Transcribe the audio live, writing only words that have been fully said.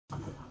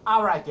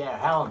Alright, yeah,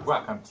 hello and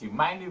welcome to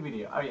my new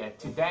video. Oh yeah,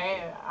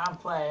 today I'm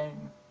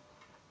playing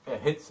a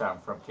hit song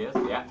from Kiss,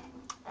 yeah.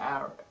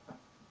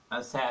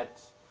 I said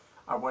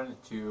I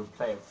wanted to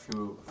play a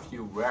few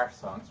rare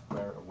songs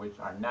which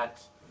are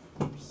not,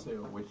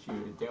 which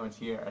you don't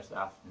hear as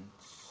often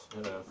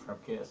from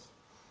Kiss.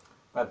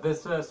 But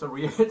this is a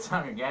real hit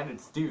song again.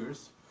 It's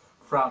Deuce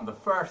from the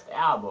first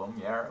album,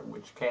 yeah,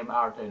 which came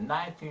out in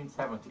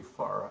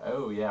 1974.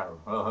 Oh yeah,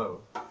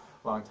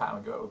 long time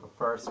ago, the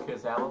first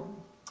Kiss album.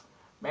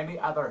 Many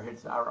other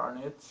hits are on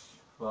it,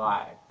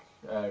 like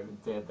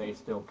they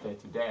still play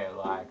today,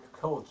 like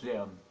Cold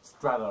Gin,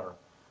 Strutter,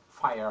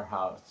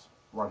 Firehouse,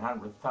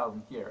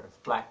 100,000 Years,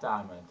 Black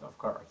Diamond, of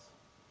course.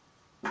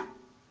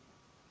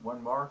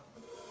 One more?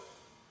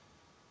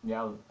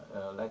 Yeah,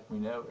 let me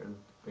know if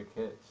it's big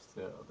hits,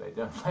 so they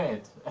don't play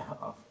it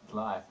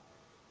live.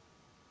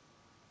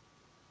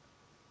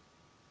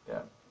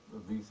 Yeah,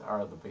 these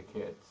are the big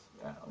hits.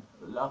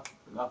 Love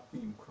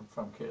Theme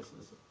from Kiss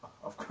is,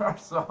 of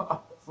course,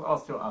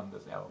 also on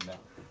this album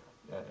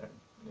now.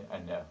 I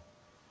know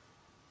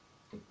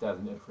it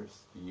doesn't interest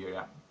you,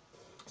 yeah.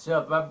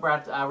 So,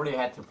 but I really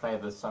had to play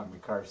this song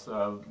because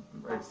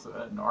it's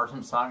an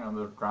awesome song on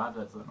the ground.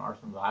 It's an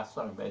awesome last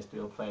song. They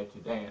still play it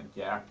today, and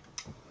yeah,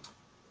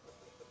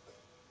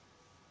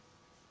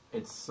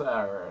 it's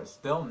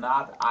still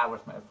not "I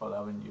Was Made for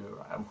Loving You."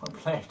 I won't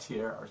play it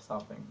here or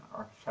something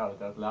or shout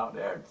it out loud.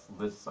 It's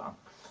this song.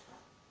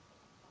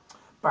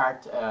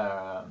 But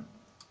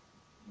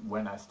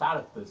when I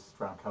started this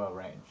drum cover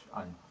range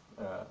on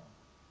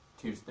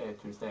Tuesday,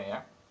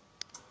 yeah,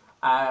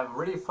 I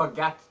really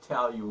forgot to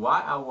tell you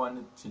why I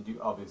wanted to do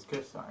all these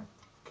Kiss songs.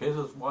 Kiss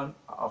is one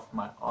of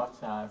my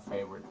all-time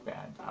favorite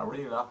bands. I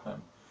really love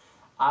them.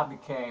 I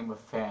became a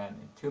fan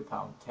in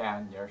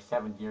 2010,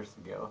 7 years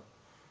ago,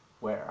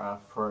 where I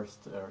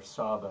first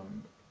saw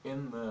them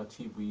in the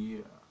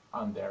TV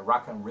on their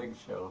Rock and Ring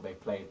show they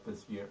played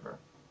this year,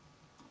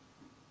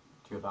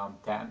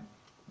 2010.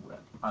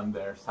 On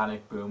their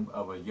Sonic Boom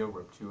over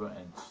Europe tour,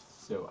 and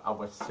so I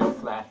was so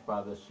flashed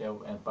by the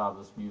show and by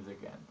this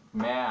music, and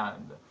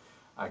man,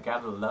 I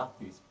gotta love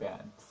these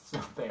bands.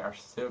 They are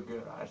so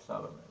good. I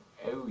saw them.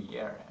 Oh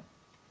yeah.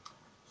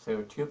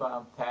 So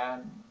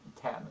 2010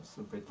 is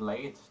a bit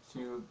late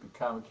to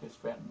become a Kiss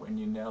fan when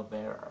you know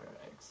they are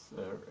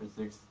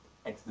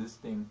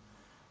existing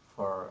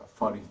for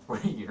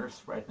 43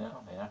 years right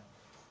now. Yeah,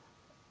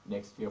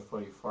 next year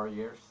 44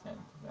 years, and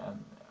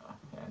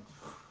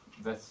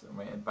that's, I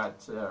mean,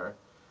 but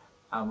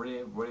I'm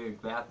really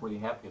glad, really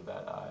happy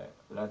that I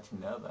let you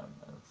know them.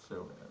 It's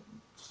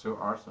so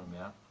awesome,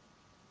 yeah.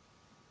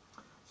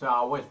 So I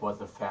always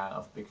was a fan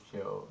of big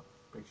shows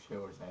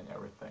and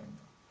everything.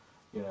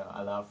 You know,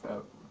 I love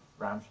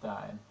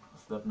Rammstein,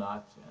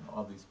 Slipknot, and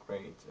all these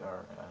great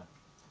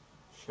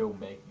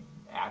show-making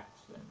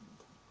acts and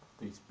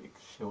these big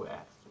show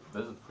acts.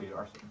 This is pretty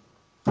awesome.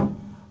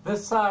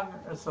 This song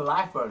is a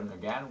live version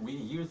again. We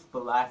used the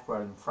live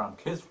version from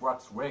Kiss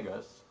Rocks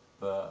Vegas,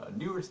 the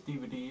newest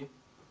DVD,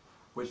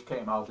 which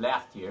came out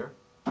last year,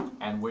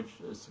 and which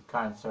is a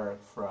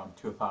concert from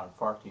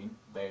 2014.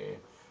 They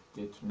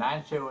did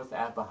 9 shows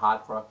at the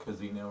Hard Rock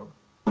Casino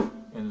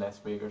in Las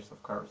Vegas,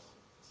 of course.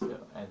 So,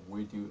 and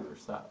we do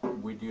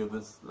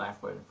this live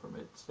version from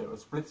it. So a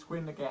split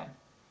screen again,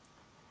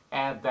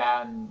 and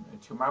then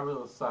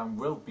tomorrow's song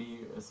will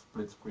be a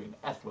split screen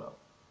as well.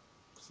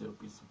 So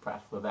be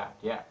surprised for that,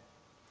 yeah.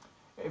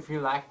 If you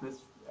like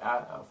this,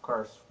 of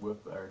course,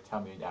 with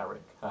Tommy and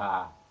Eric.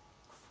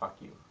 Fuck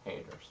you,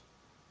 haters.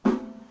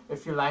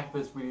 If you like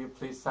this video,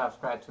 please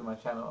subscribe to my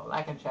channel,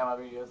 like and share my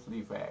videos,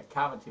 leave a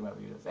comment to my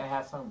videos, and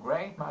have some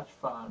much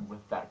fun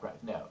with that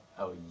right now.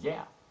 Oh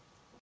yeah!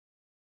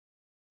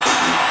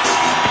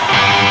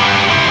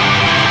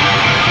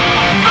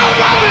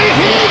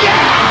 Baby,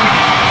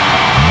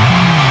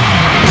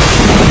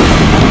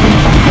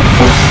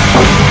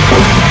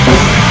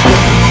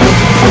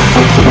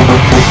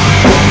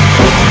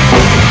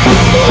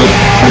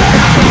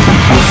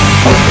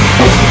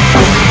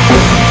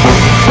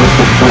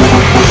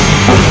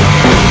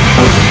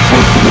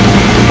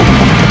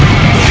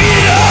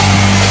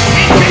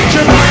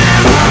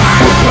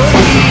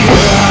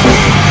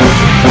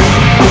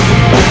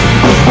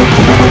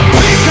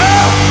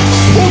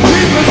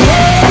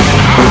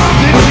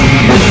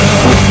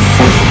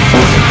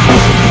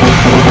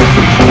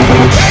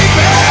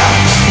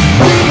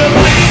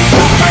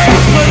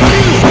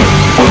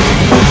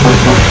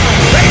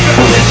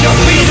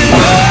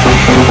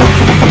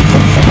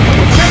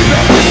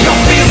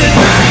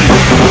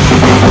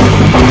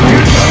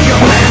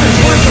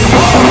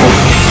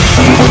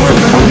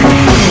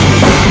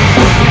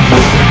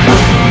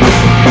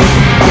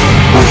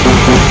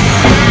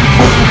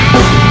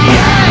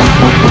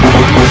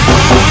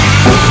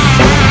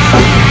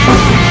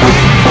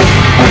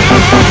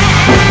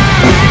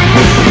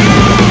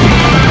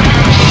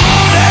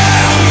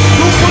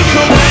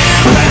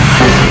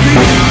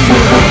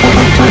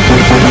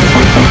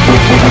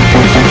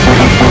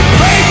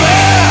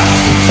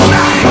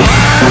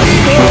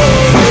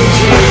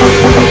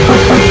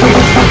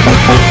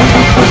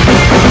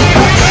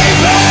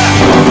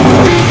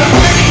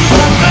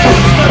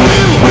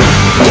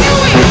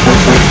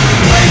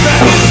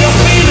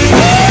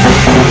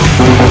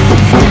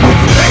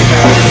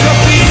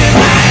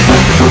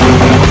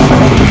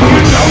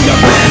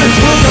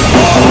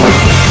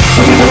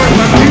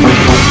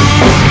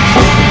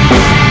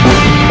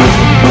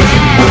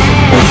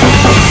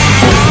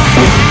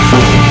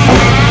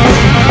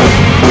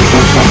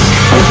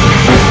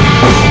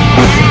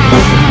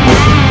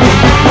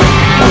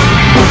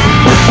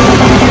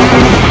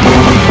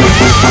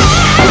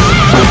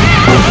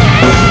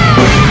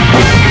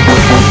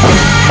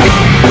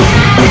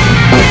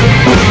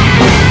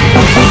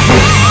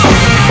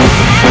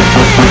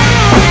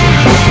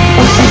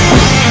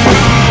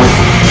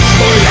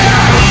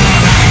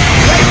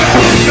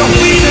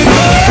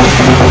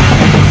 Bye.